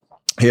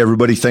Hey,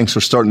 everybody. Thanks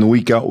for starting the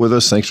week out with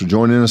us. Thanks for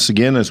joining us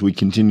again as we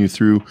continue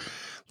through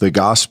the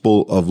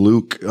Gospel of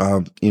Luke.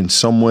 In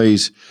some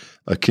ways,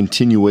 a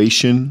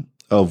continuation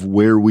of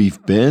where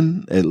we've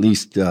been, at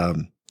least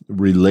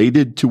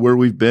related to where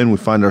we've been. We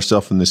find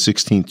ourselves in the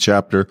 16th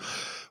chapter,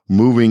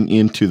 moving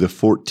into the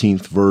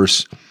 14th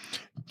verse.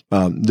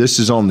 This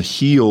is on the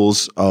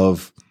heels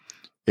of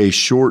a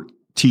short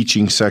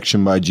teaching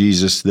section by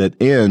Jesus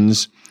that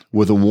ends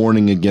with a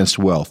warning against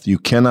wealth. You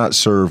cannot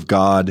serve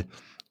God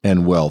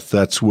and wealth.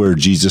 That's where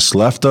Jesus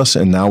left us,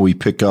 and now we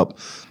pick up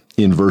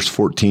in verse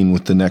 14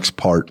 with the next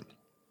part.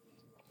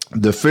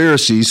 The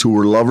Pharisees, who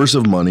were lovers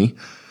of money,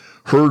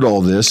 heard all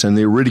this, and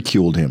they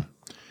ridiculed him.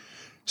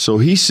 So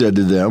he said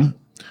to them,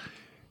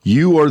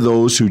 "You are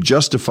those who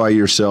justify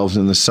yourselves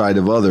in the sight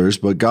of others,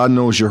 but God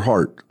knows your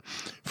heart.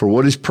 For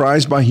what is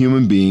prized by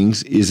human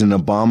beings is an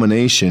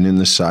abomination in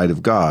the sight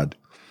of God.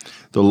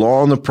 The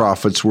law and the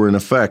prophets were in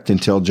effect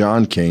until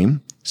John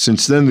came.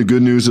 Since then, the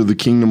good news of the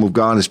kingdom of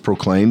God is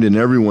proclaimed, and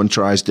everyone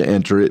tries to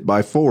enter it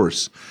by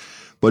force.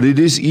 But it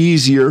is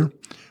easier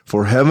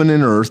for heaven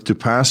and earth to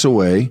pass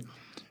away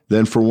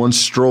than for one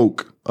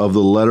stroke of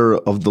the letter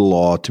of the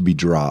law to be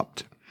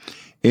dropped.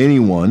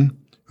 Anyone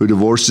who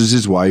divorces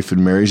his wife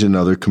and marries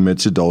another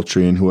commits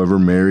adultery, and whoever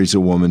marries a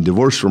woman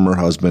divorced from her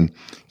husband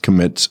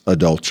commits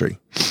adultery."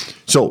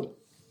 So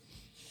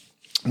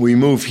we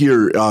move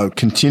here,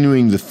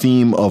 continuing the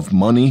theme of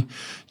money.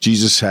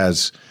 Jesus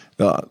has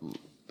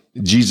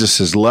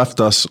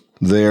left us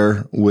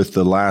there with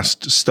the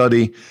last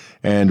study,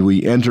 and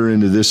we enter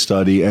into this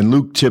study, and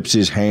Luke tips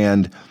his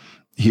hand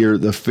here,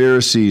 the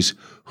Pharisees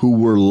who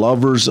were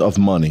lovers of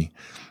money.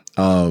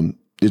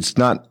 It's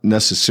not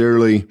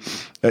necessarily,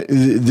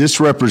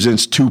 this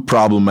represents two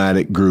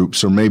problematic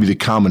groups, or maybe the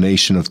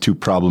combination of two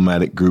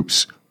problematic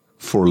groups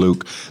for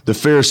Luke. The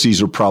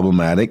Pharisees are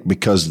problematic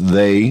because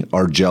they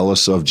are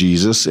jealous of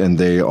Jesus and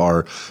they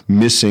are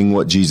missing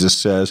what Jesus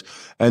says.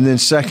 And then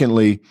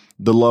secondly,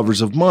 the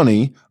lovers of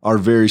money are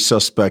very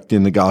suspect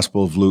in the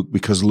Gospel of Luke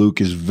because Luke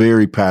is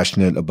very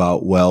passionate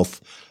about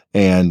wealth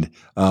and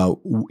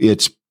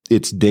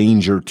its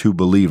danger to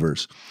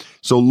believers.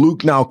 So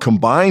Luke now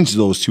combines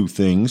those two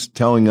things,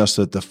 telling us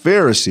that the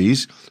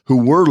Pharisees, who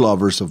were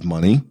lovers of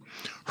money,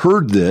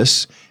 heard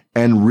this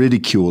and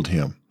ridiculed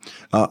him.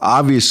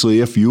 Obviously,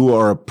 if you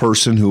are a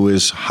person who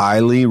is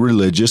highly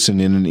religious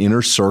and in an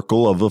inner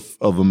circle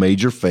of a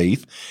major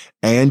faith,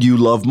 and you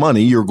love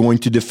money, you're going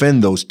to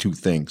defend those two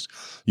things.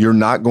 You're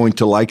not going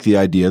to like the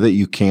idea that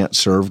you can't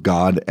serve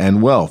God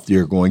and wealth.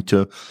 You're going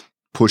to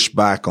push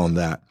back on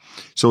that.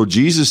 So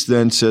Jesus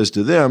then says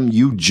to them,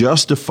 "You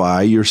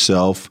justify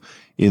yourself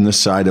in the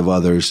sight of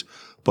others,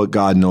 but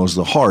God knows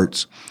the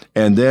hearts."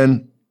 And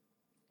then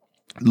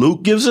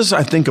Luke gives us,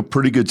 I think, a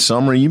pretty good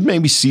summary. You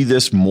maybe see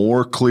this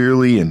more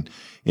clearly in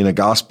a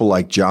gospel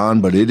like John,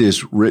 but it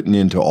is written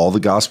into all the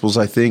gospels,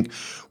 I think.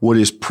 What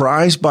is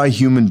prized by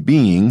human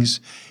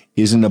beings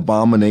is an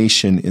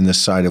abomination in the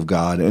sight of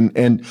God.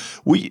 And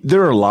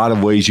there are a lot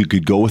of ways you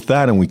could go with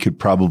that, and we could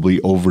probably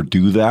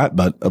overdo that,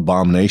 but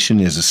abomination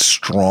is a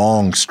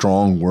strong,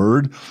 strong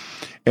word.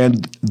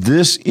 And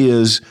this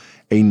is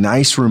a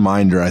nice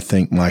reminder, I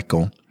think,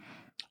 Michael,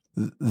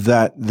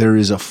 that there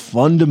is a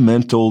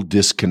fundamental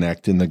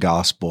disconnect in the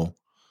gospel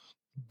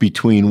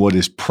between what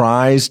is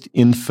prized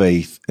in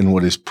faith and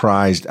what is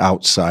prized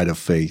outside of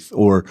faith,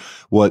 or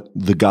what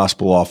the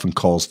gospel often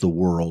calls the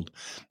world.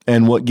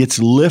 And what gets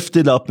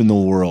lifted up in the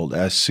world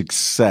as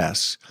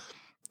success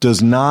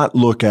does not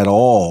look at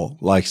all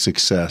like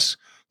success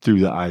through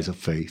the eyes of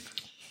faith.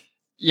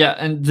 Yeah,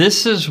 and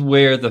this is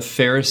where the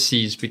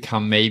Pharisees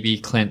become, maybe,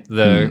 Clint,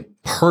 the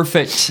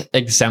perfect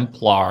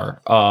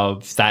exemplar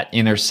of that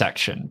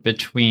intersection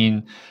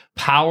between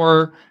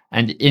power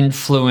and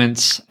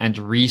influence and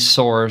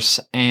resource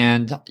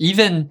and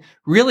even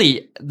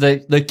really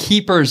the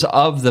keepers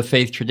of the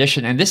faith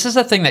tradition. And this is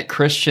a thing that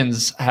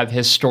Christians have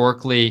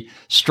historically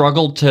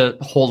struggled to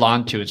hold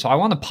on to. And so I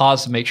want to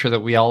pause to make sure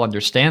that we all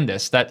understand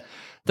this, that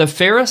the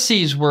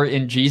Pharisees were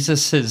in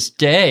Jesus's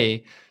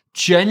day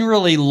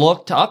generally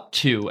looked up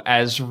to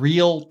as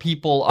real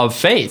people of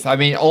faith. I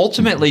mean,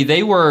 ultimately,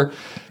 they were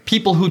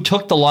people who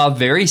took the law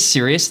very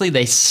seriously.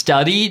 They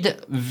studied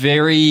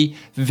very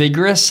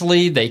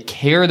vigorously. They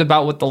cared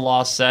about what the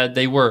law said.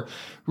 They were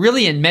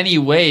really, in many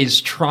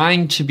ways,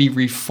 trying to be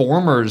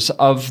reformers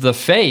of the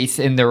faith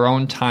in their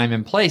own time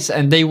and place.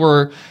 And they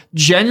were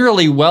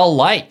generally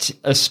well-liked,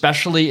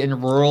 especially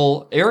in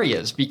rural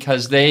areas,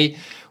 because they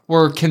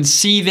were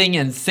conceiving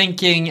and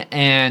thinking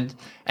and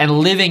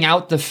living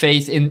out the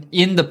faith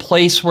in the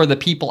place where the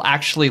people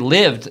actually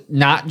lived,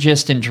 not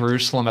just in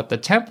Jerusalem at the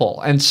temple.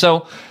 And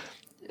so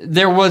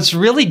there was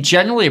really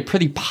generally a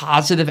pretty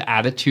positive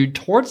attitude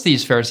towards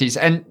these Pharisees.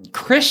 And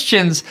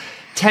Christians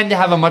tend to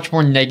have a much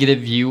more negative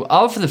view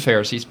of the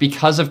Pharisees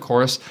because, of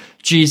course,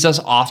 Jesus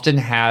often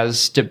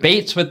has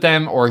debates with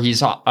them, or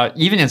he's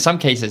even in some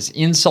cases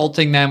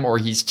insulting them, or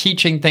he's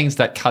teaching things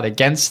that cut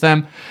against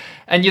them.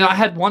 And, I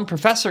had one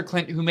professor,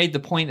 Clint, who made the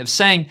point of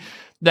saying,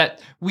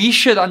 that we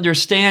should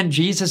understand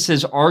Jesus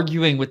is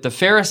arguing with the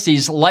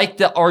Pharisees like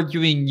the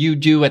arguing you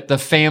do at the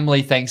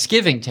family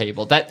Thanksgiving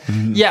table. That,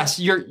 yes,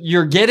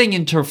 you're getting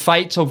into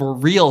fights over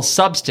real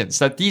substance,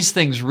 that these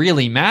things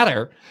really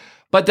matter,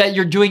 but that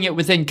you're doing it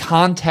within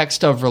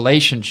context of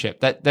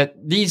relationship, that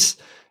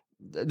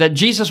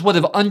Jesus would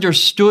have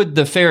understood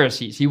the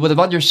Pharisees. He would have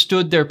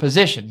understood their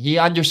position. He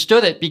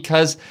understood it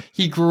because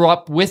he grew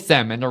up with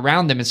them and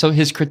around them. And so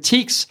his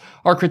critiques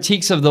are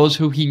critiques of those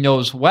who he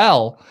knows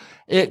well.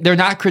 They're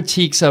not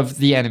critiques of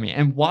the enemy.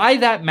 And why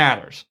that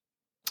matters,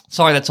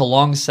 sorry, that's a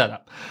long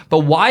setup,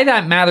 but why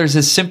that matters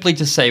is simply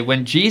to say,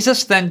 when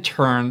Jesus then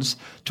turns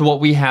to what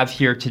we have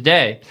here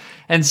today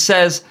and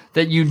says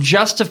that you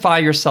justify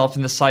yourself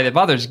in the sight of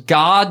others,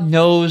 God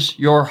knows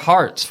your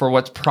hearts, for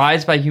what's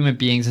prized by human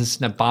beings is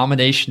an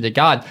abomination to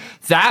God.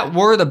 That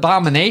word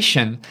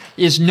abomination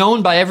is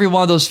known by every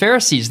one of those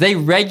Pharisees. They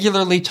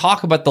regularly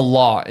talk about the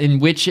law, in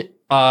which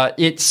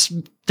it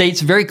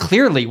states very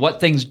clearly what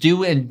things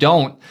do and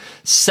don't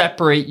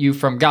separate you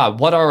from God.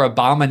 What are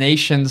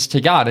abominations to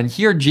God? And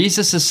here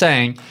Jesus is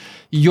saying,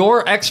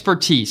 your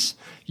expertise,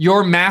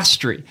 your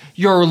mastery,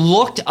 your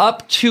looked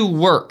up to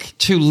work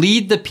to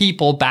lead the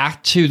people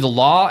back to the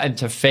law and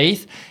to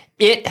faith,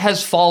 it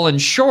has fallen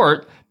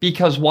short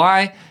because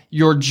why?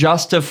 You're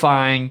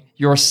justifying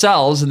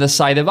yourselves in the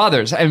sight of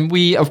others. And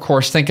we, of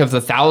course, think of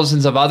the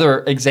thousands of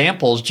other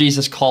examples,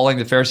 Jesus calling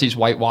the Pharisees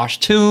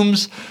whitewashed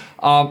tombs,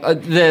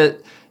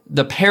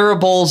 the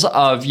parables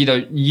of,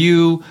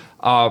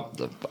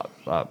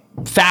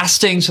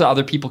 fasting so that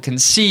other people can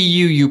see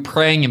you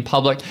praying in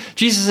public.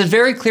 Jesus is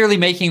very clearly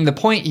making the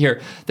point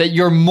here that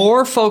you're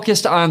more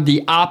focused on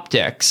the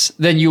optics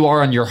than you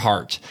are on your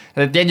heart.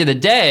 And at the end of the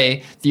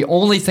day, the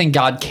only thing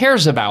God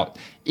cares about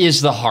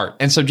is the heart.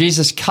 And so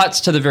Jesus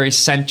cuts to the very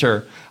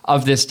center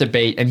of this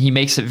debate, and he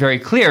makes it very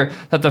clear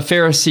that the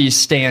Pharisees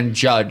stand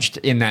judged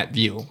in that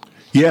view.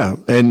 Yeah,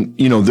 and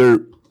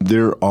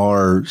there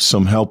are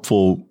some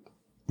helpful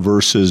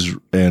verses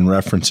and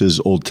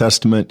references, Old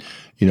Testament,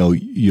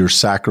 your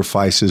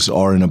sacrifices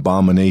are an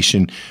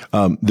abomination.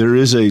 There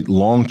is a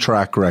long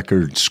track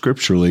record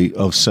scripturally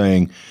of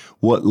saying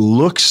what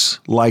looks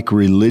like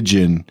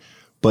religion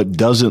but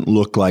doesn't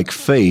look like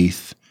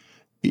faith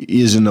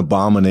is an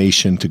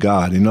abomination to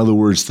God. In other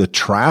words, the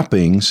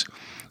trappings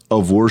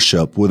of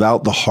worship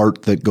without the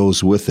heart that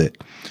goes with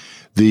it,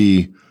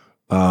 the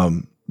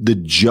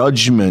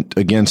judgment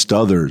against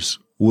others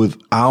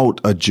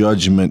without a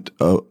judgment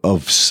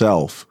of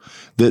self,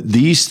 that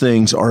these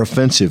things are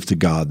offensive to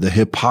God. The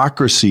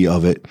hypocrisy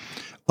of it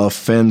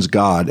offends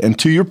God. And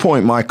to your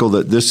point, Michael,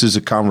 that this is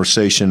a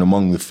conversation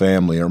among the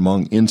family or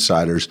among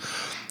insiders,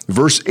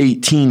 verse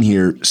 18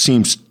 here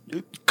seems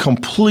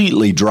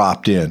completely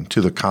dropped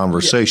into the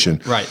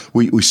conversation. Yeah, right.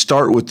 We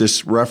start with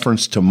this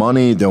reference to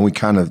money, then we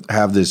kind of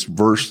have this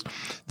verse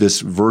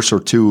or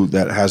two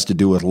that has to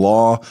do with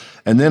law,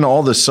 and then all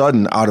of a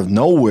sudden, out of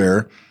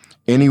nowhere,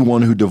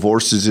 anyone who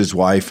divorces his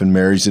wife and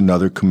marries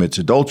another commits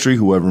adultery.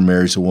 Whoever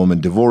marries a woman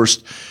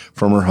divorced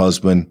from her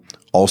husband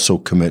also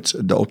commits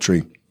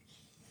adultery.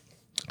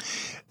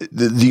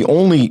 The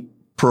only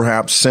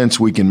perhaps sense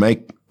we can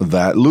make of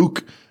that,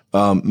 Luke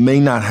may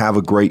not have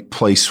a great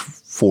place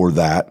for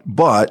that,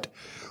 but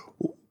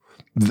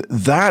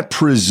that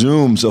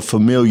presumes a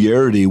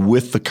familiarity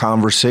with the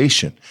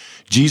conversation.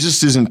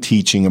 Jesus isn't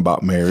teaching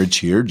about marriage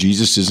here.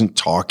 Jesus isn't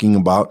talking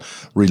about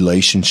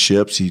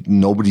relationships.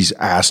 Nobody's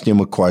asked him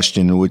a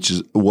question, which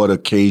is what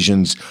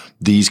occasions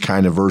these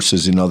kind of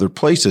verses in other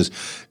places.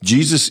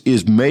 Jesus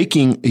is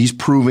he's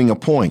proving a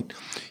point.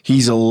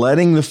 He's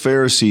letting the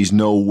Pharisees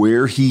know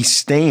where he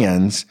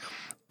stands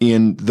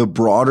in the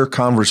broader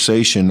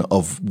conversation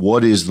of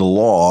what is the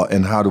law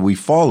and how do we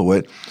follow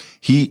it.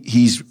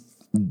 He's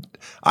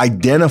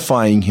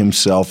identifying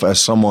himself as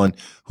someone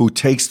who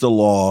takes the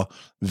law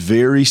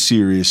very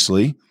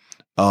seriously,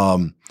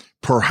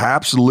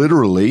 perhaps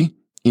literally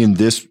in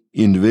this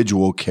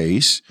individual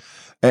case,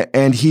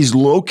 and he's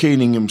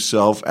locating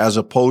himself as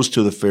opposed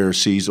to the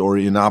Pharisees or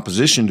in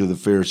opposition to the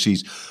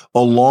Pharisees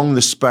along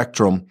the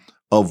spectrum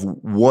of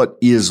what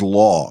is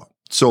law.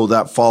 So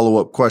that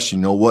follow-up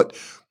question,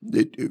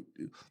 the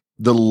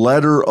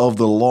letter of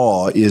the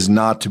law is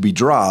not to be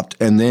dropped,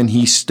 and then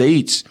he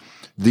states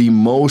the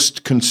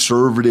most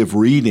conservative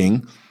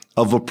reading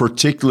of a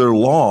particular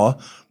law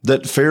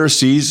that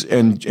Pharisees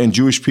and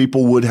Jewish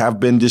people would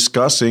have been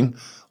discussing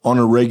on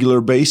a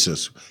regular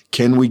basis.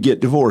 Can we get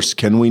divorced?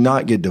 Can we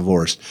not get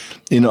divorced?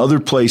 In other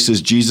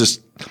places, Jesus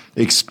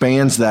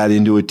expands that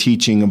into a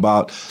teaching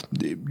about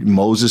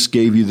Moses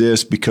gave you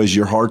this because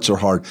your hearts are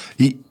hard.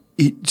 He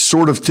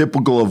sort of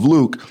typical of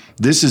Luke,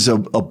 this is a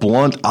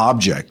blunt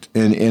object,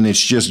 and it's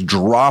just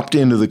dropped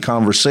into the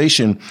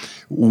conversation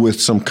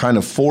with some kind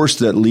of force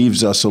that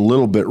leaves us a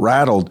little bit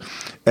rattled,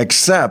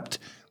 except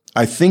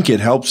I think it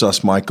helps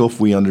us, Michael, if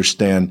we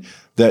understand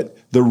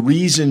that the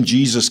reason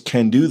Jesus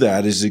can do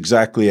that is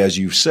exactly as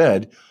you've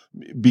said,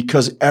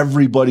 because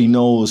everybody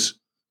knows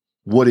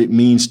what it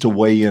means to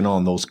weigh in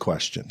on those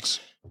questions.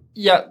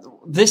 Yeah,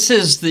 this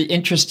is the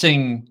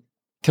interesting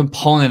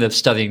component of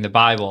studying the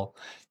Bible.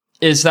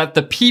 is that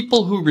the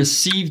people who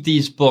received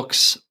these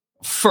books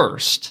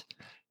first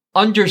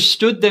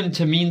understood them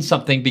to mean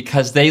something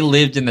because they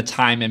lived in the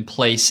time and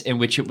place in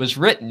which it was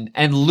written.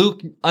 And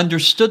Luke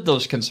understood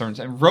those concerns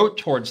and wrote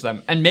towards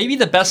them. And maybe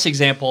the best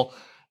example,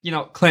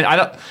 Clint,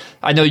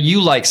 I know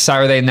you like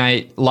Saturday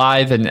Night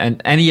Live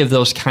and any of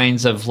those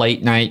kinds of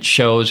late night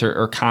shows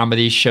or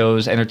comedy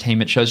shows,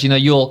 entertainment shows.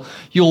 You'll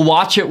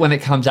watch it when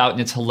it comes out and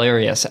it's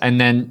hilarious.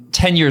 And then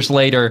 10 years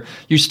later,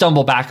 you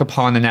stumble back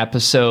upon an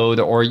episode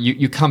or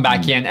you come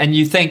back in and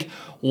you think,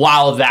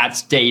 wow,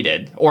 that's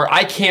dated, or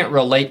I can't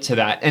relate to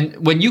that.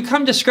 And when you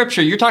come to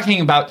Scripture, you're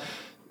talking about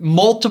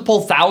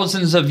multiple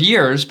thousands of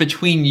years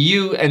between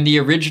you and the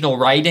original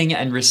writing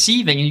and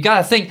receiving. And you got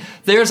to think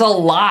there's a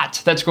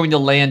lot that's going to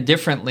land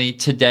differently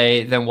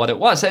today than what it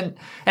was.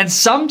 And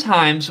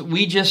sometimes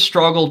we just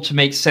struggle to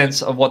make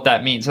sense of what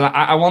that means. And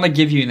I want to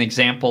give you an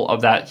example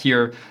of that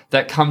here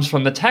that comes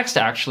from the text,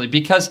 actually,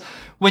 because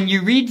when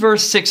you read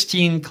verse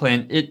 16,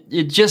 Clint,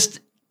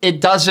 it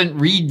doesn't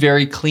read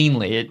very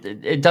cleanly.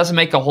 It doesn't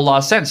make a whole lot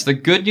of sense. The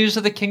good news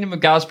of the kingdom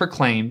of God is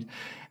proclaimed,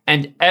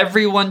 and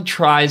everyone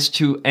tries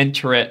to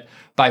enter it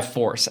by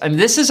force. And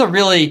this is a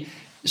really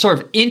sort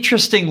of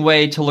interesting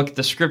way to look at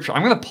the Scripture.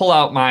 I'm going to pull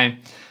out my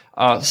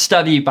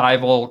study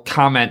Bible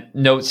comment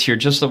notes here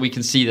just so we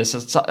can see this.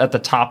 It's at the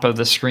top of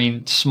the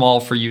screen, small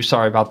for you.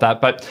 Sorry about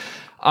that. But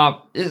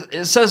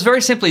it says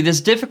very simply, this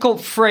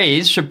difficult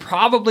phrase should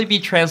probably be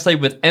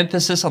translated with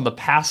emphasis on the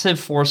passive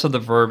force of the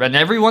verb, and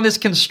everyone is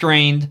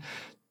constrained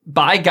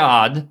by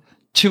God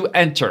to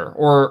enter,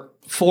 or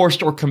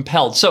forced or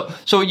compelled.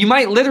 So you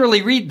might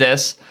literally read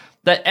this,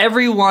 that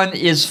everyone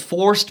is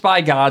forced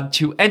by God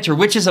to enter,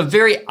 which is a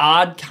very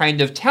odd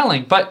kind of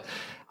telling. But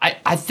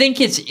I think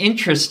it's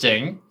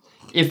interesting,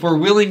 if we're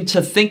willing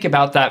to think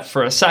about that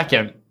for a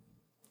second,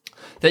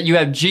 that you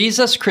have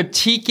Jesus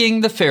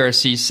critiquing the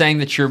Pharisees, saying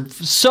that you're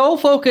so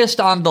focused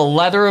on the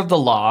letter of the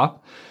law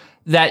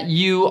that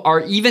you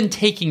are even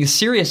taking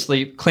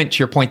seriously, Clint, to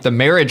your point, the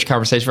marriage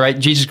conversation, right?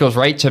 Jesus goes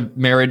right to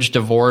marriage,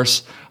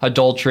 divorce,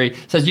 adultery.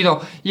 Says,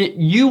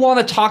 you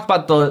want to talk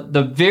about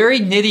the very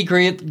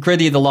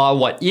nitty-gritty of the law,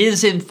 what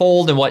is in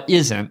fold and what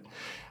isn't.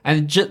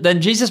 And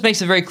then Jesus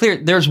makes it very clear,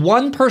 there's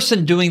one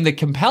person doing the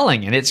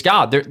compelling, and it's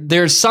God.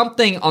 There's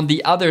something on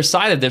the other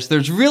side of this.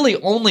 There's really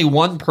only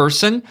one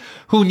person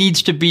who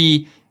needs to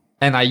be,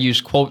 and I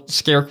use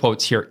scare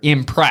quotes here,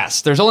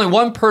 impressed. There's only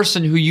one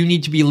person who you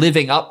need to be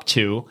living up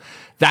to.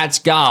 That's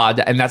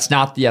God, and that's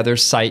not the other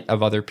sight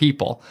of other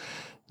people.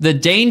 The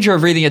danger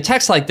of reading a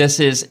text like this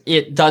is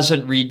it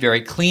doesn't read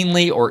very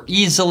cleanly or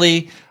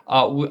easily.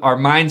 Our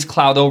minds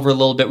cloud over a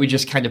little bit. We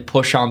just kind of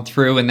push on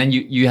through, and then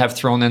you have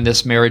thrown in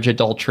this marriage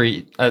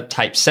adultery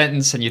type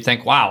sentence, and you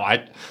think, wow,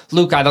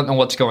 Luke, I don't know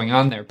what's going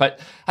on there. But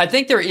I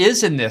think there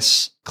is in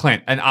this,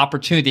 Clint, an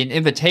opportunity, an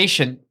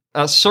invitation,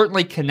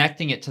 certainly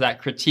connecting it to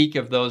that critique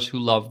of those who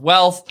love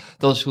wealth,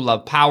 those who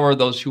love power,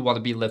 those who want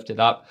to be lifted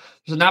up.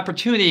 There's an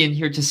opportunity in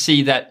here to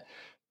see that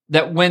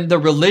when the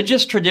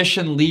religious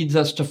tradition leads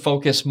us to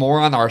focus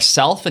more on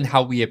ourself and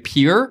how we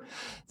appear,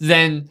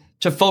 than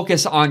to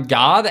focus on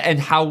God and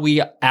how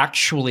we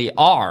actually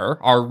are,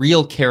 our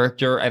real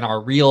character and our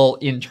real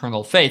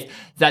internal faith,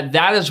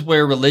 that is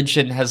where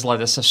religion has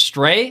led us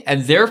astray,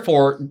 and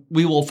therefore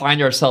we will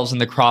find ourselves in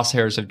the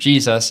crosshairs of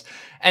Jesus.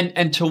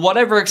 And to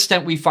whatever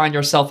extent we find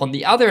ourselves on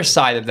the other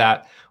side of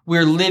that,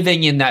 we're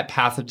living in that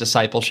path of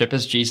discipleship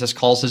as Jesus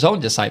calls his own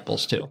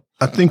disciples to.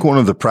 I think one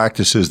of the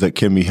practices that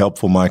can be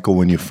helpful, Michael,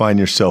 when you find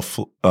yourself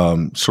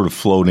sort of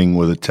floating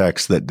with a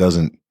text that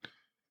doesn't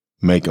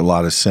make a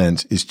lot of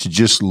sense, is to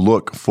just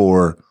look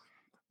for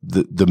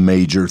the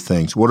major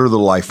things. What are the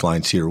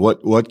lifelines here?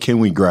 What can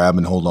we grab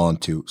and hold on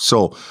to?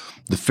 So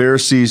the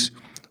Pharisees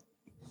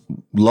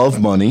love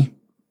money.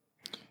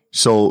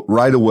 So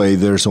right away,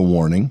 there's a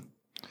warning.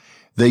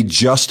 They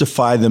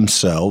justify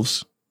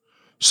themselves.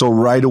 So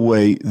right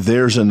away,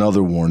 there's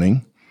another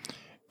warning.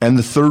 And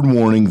the third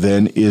warning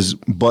then is,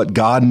 but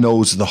God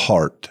knows the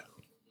heart.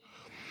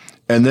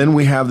 And then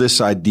we have this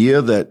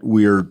idea that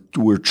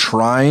we're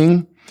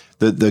trying,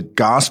 that the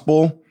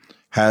gospel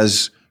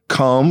has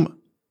come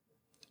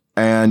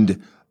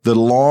and the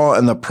law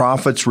and the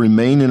prophets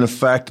remain in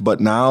effect,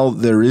 but now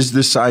there is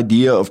this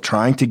idea of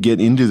trying to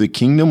get into the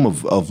kingdom,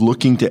 of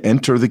looking to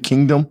enter the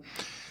kingdom,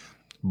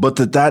 but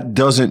that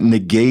doesn't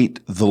negate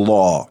the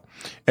law.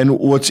 And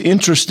what's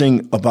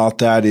interesting about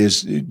that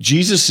is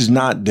Jesus is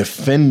not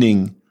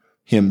defending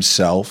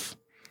himself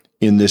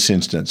in this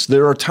instance.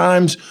 There are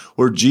times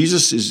where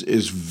Jesus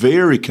is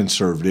very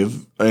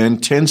conservative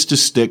and tends to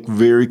stick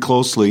very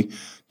closely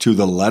to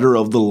the letter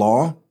of the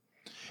law.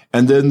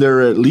 And then there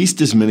are at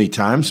least as many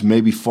times,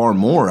 maybe far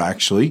more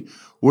actually,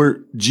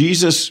 where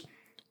Jesus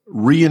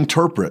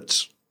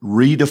reinterprets,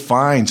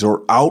 redefines,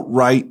 or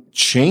outright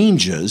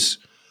changes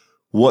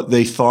what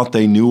they thought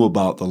they knew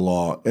about the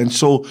law. And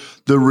so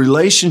the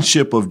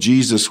relationship of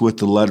Jesus with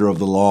the letter of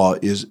the law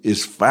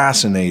is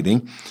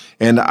fascinating.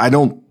 And I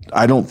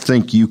don't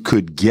think you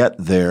could get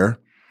there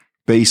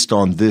based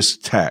on this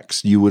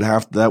text.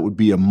 That would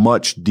be a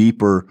much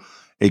deeper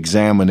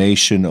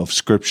examination of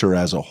Scripture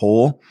as a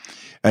whole.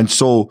 And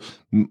so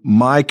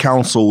my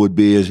counsel would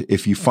be is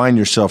if you find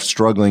yourself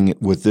struggling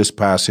with this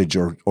passage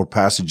or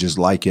passages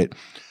like it,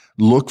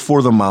 look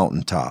for the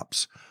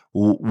mountaintops.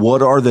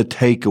 What are the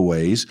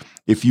takeaways?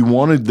 If you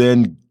want to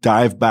then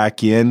dive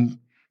back in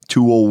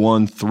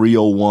 201,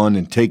 301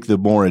 and take the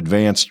more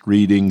advanced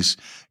readings,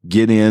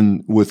 get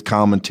in with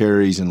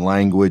commentaries and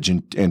language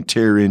and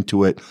tear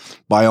into it,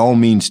 by all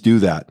means do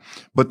that.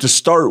 But to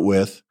start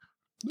with,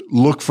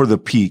 look for the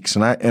peaks.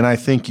 And I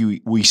think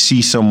we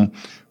see some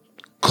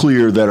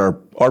clear that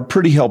are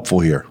pretty helpful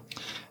here.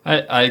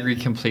 I agree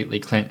completely,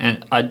 Clint.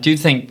 And I do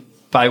think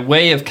by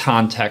way of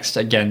context,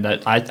 again,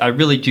 that I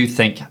really do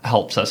think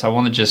helps us. I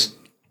want to just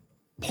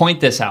point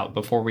this out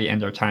before we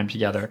end our time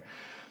together.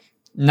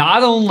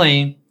 Not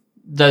only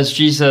does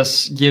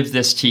Jesus give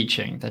this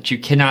teaching that you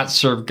cannot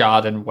serve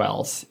God and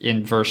wealth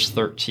in verse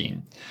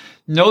 13,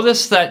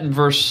 notice that in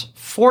verse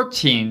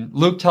 14,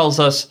 Luke tells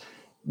us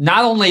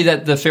not only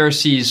that the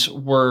Pharisees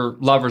were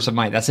lovers of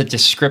money, that's a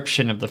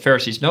description of the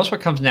Pharisees. Notice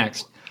what comes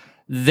next.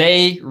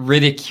 They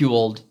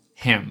ridiculed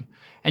him.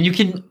 And you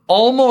can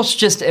almost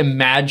just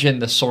imagine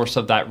the source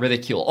of that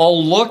ridicule. Oh,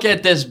 look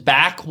at this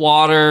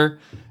backwater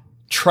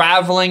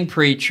traveling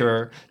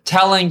preacher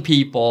telling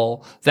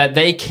people that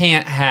they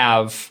can't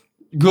have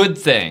good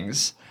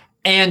things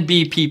and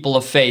be people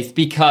of faith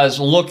because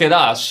look at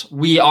us.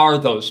 We are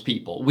those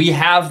people. We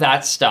have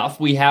that stuff.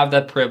 We have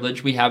that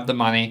privilege. We have the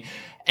money.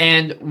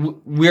 And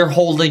we're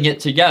holding it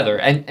together.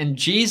 And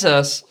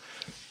Jesus,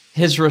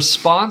 his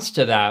response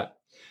to that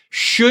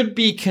should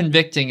be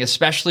convicting,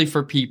 especially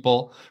for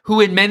people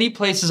who in many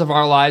places of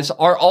our lives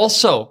are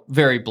also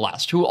very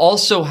blessed, who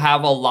also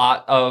have a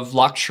lot of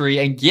luxury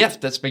and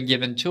gift that's been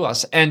given to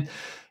us. And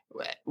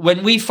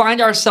when we find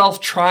ourselves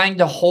trying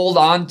to hold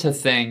on to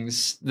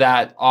things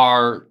that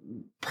are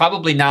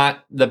probably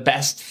not the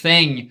best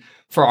thing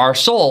for our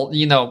soul,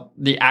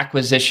 the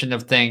acquisition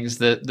of things,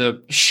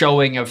 the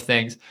showing of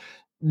things,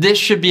 this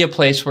should be a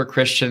place where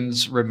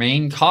Christians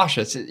remain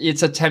cautious.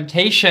 It's a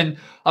temptation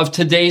of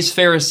today's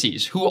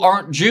Pharisees who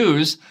aren't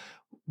Jews,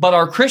 but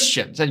are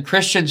Christians, and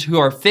Christians who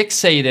are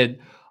fixated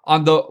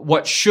on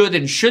what should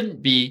and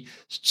shouldn't be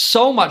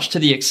so much to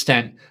the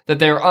extent that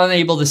they're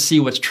unable to see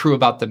what's true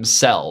about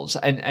themselves.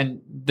 And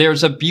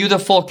there's a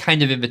beautiful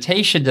kind of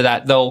invitation to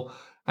that, though,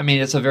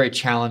 it's a very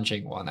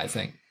challenging one, I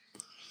think.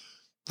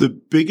 The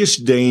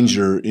biggest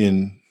danger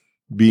in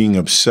being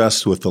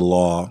obsessed with the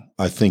law,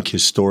 I think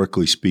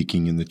historically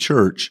speaking in the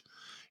church,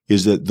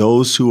 is that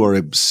those who are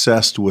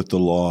obsessed with the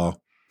law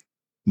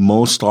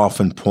most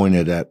often point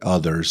it at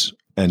others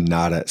and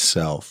not at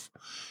self.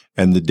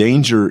 And the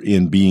danger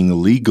in being a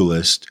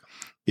legalist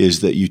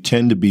is that you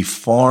tend to be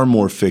far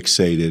more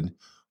fixated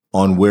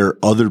on where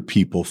other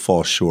people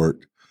fall short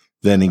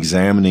than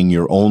examining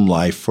your own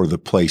life for the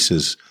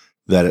places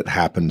that it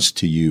happens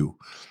to you.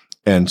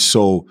 And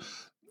so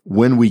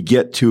when we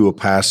get to a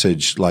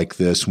passage like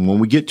this, when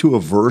we get to a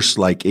verse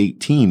like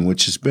 18,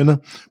 which has been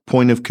a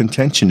point of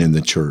contention in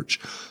the church,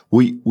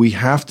 we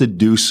have to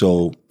do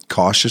so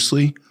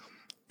cautiously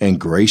and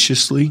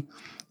graciously.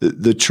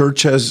 The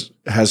church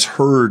has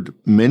heard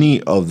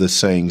many of the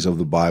sayings of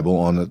the Bible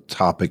on a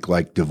topic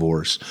like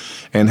divorce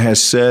and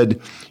has said,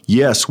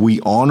 yes,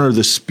 we honor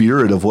the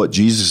spirit of what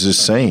Jesus is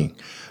saying,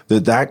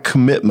 that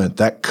commitment,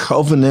 that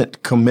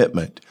covenant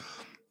commitment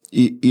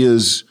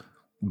is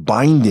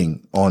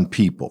binding on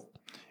people.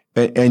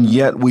 And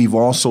yet we've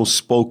also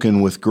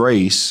spoken with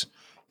grace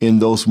in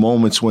those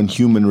moments when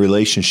human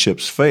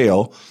relationships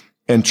fail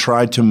and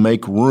tried to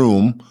make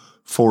room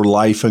for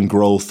life and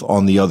growth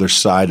on the other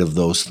side of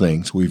those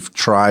things. We've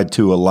tried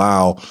to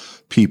allow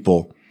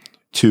people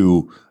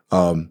to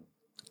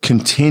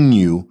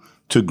continue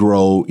to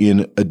grow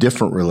in a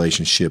different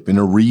relationship, in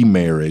a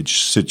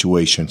remarriage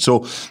situation.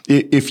 So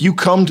if you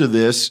come to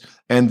this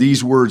and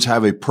these words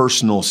have a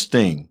personal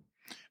sting,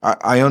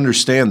 I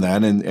understand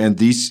that, and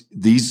this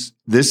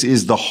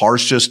is the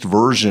harshest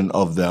version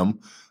of them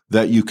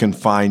that you can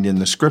find in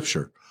the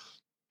scripture.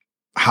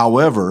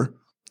 However,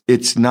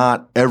 it's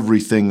not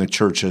everything the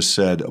church has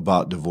said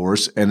about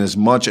divorce, and as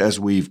much as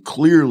we've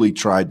clearly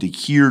tried to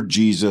hear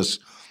Jesus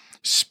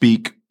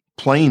speak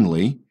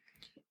plainly,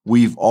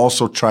 we've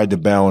also tried to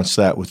balance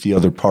that with the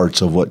other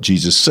parts of what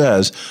Jesus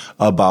says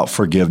about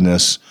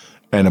forgiveness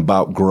and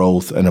about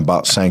growth and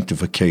about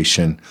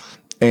sanctification.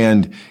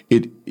 And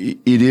it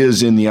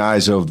is, in the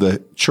eyes of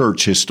the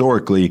church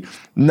historically,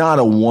 not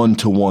a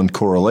one-to-one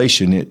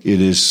correlation. It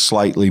is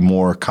slightly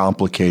more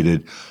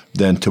complicated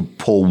than to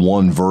pull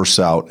one verse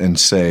out and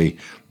say,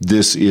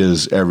 this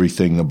is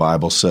everything the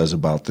Bible says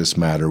about this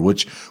matter,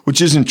 which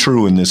isn't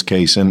true in this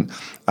case. And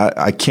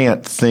I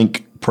can't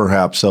think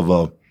perhaps of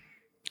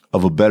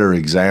a better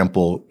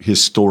example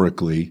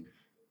historically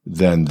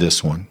than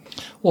this one.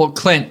 Well,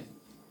 Clint,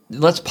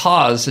 let's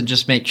pause and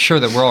just make sure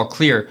that we're all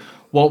clear.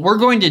 What we're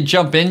going to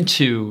jump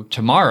into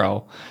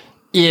tomorrow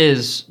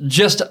is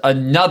just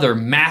another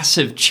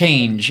massive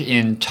change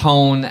in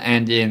tone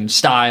and in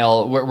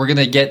style. We're going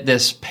to get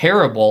this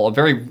parable, a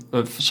very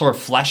sort of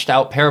fleshed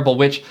out parable,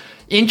 which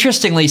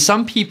interestingly,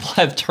 some people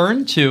have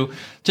turned to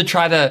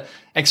try to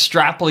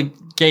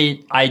extrapolate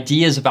promulgate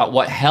ideas about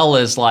what hell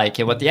is like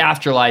and what the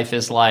afterlife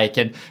is like.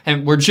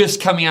 And we're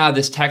just coming out of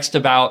this text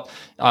about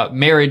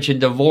marriage and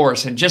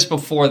divorce. And just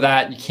before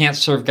that, you can't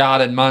serve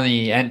God and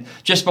money. And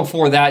just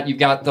before that, you've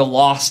got the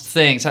lost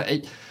things.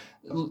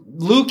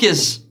 Luke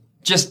is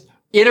just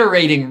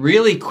iterating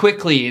really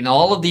quickly in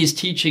all of these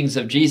teachings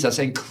of Jesus.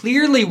 And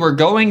clearly we're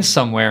going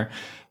somewhere.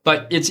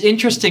 But it's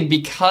interesting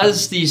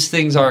because these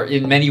things are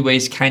in many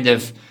ways kind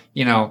of,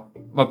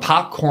 a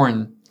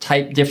popcorn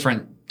type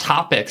different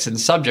topics and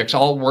subjects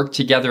all work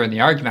together in the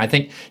argument. I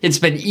think it's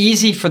been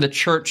easy for the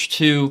church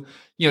to,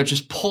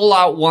 just pull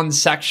out one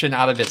section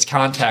out of its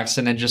context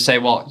and then just say,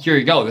 well, here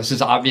you go. This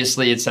is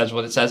obviously, it says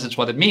what it says. It's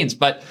what it means.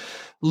 But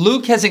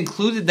Luke has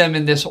included them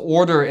in this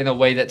order in a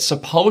way that's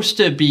supposed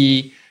to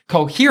be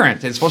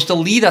coherent. It's supposed to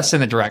lead us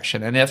in a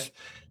direction. And if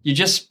you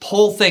just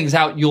pull things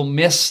out, you'll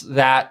miss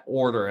that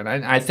order.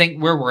 And I think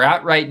where we're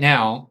at right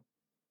now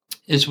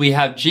is we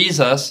have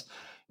Jesus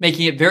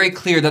making it very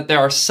clear that there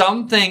are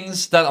some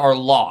things that are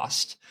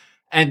lost.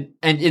 And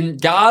in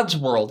God's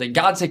world, in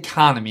God's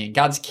economy, in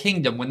God's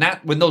kingdom,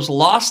 when those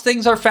lost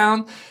things are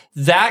found,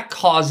 that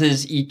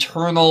causes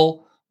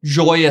eternal,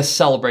 joyous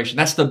celebration.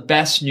 That's the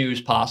best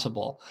news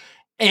possible.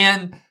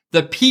 And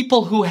the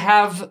people who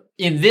have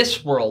in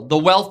this world, the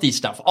wealthy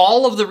stuff,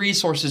 all of the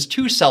resources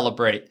to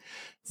celebrate,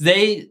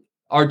 they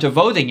are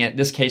devoting it, in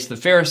this case, the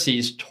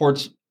Pharisees,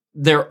 towards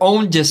their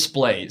own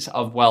displays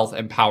of wealth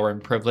and power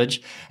and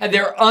privilege. And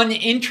they're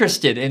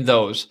uninterested in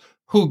those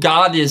who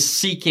God is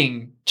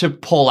seeking to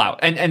pull out.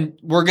 And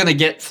we're going to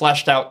get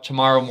fleshed out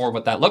tomorrow more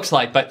what that looks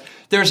like. But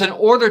there's an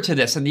order to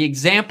this. And the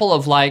example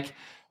of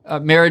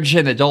marriage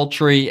and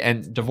adultery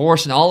and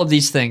divorce and all of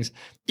these things,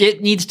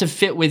 it needs to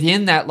fit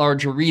within that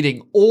larger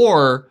reading,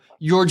 or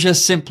you're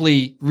just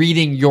simply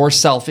reading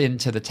yourself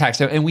into the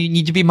text. And we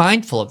need to be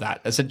mindful of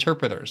that as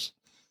interpreters.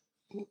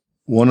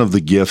 One of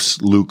the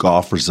gifts Luke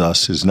offers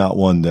us is not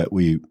one that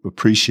we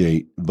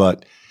appreciate,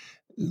 but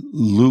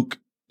Luke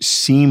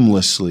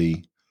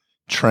seamlessly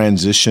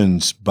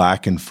transitions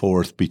back and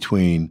forth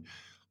between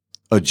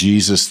a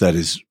Jesus that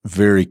is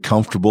very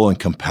comfortable and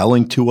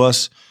compelling to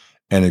us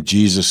and a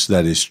Jesus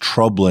that is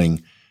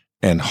troubling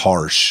and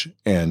harsh,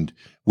 and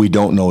we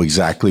don't know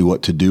exactly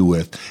what to do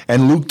with.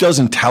 And Luke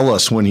doesn't tell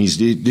us when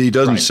he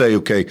doesn't say,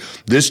 okay,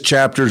 this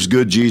chapter's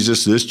good,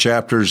 Jesus, this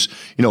chapter's,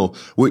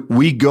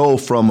 we go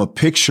from a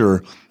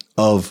picture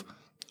of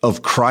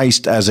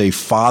Christ as a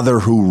father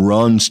who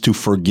runs to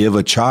forgive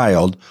a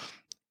child,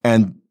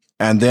 and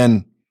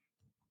then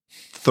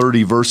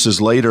 30 verses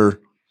later,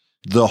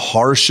 the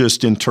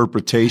harshest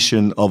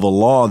interpretation of a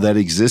law that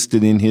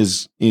existed in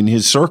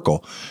his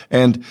circle.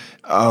 And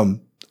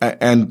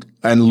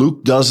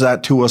Luke does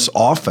that to us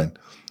often.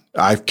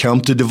 I've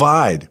come to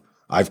divide.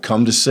 I've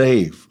come to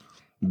save.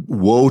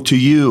 Woe to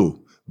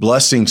you.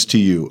 Blessings to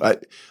you.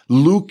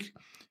 Luke,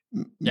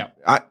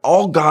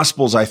 all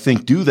Gospels, I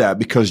think, do that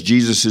because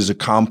Jesus is a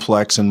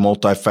complex and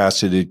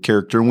multifaceted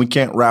character, and we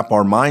can't wrap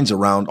our minds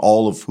around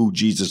all of who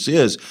Jesus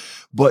is.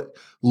 But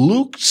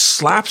Luke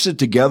slaps it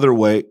together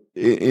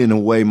in a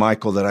way,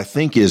 Michael, that I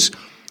think is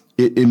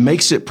it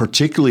makes it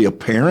particularly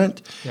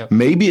apparent. Yep.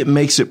 Maybe it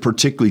makes it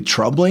particularly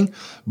troubling,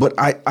 but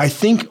I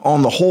think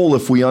on the whole,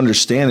 if we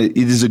understand it,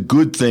 it is a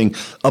good thing.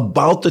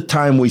 About the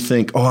time we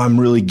think, oh, I'm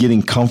really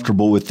getting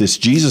comfortable with this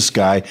Jesus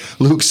guy,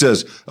 Luke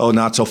says, oh,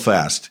 not so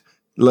fast.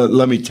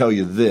 Let me tell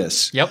you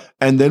this. Yep.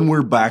 And then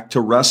we're back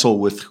to wrestle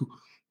with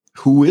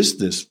who is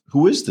this?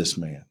 Who is this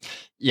man?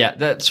 Yeah,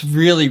 that's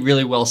really,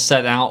 really well said.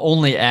 And I'll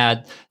only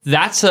add,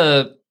 that's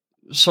a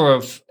sort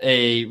of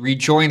a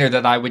rejoinder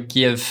that I would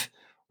give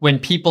when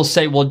people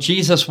say, well,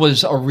 Jesus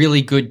was a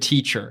really good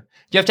teacher.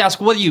 You have to ask,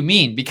 what do you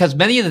mean? Because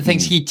many of the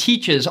things he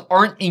teaches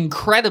aren't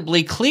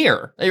incredibly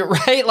clear,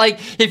 right?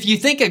 Like, if you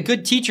think a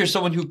good teacher is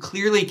someone who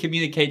clearly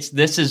communicates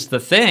this is the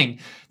thing,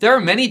 there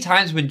are many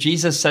times when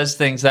Jesus says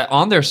things that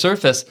on their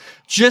surface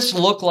just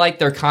look like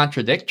they're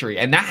contradictory.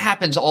 And that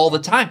happens all the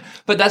time.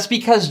 But that's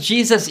because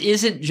Jesus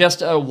isn't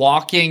just a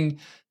walking,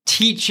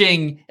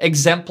 teaching,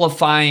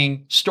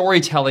 exemplifying,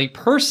 storytelling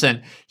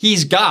person.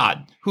 He's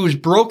God who's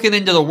broken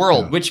into the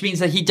world, which means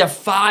that he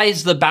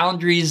defies the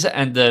boundaries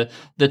and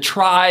the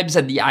tribes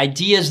and the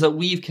ideas that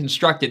we've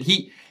constructed.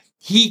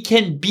 He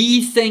can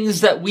be things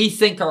that we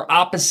think are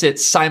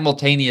opposites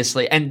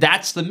simultaneously. And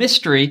that's the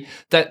mystery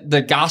that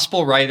the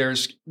gospel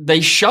writers, they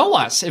show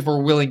us if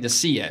we're willing to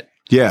see it.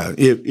 Yeah.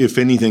 If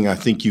anything, I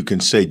think you can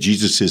say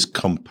Jesus is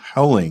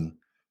compelling,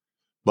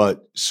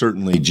 but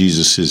certainly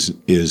Jesus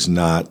is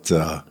not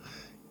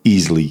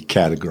easily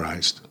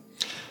categorized.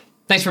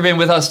 Thanks for being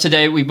with us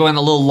today. We've been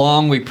a little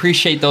long. We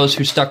appreciate those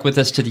who stuck with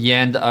us to the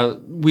end.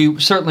 We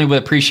certainly would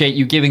appreciate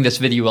you giving this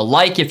video a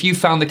like if you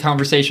found the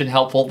conversation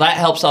helpful. That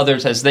helps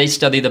others as they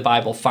study the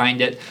Bible find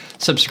it.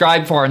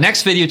 Subscribe for our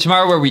next video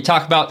tomorrow where we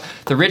talk about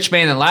the rich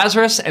man and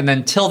Lazarus. And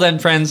then till then,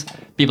 friends,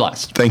 be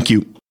blessed. Thank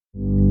you.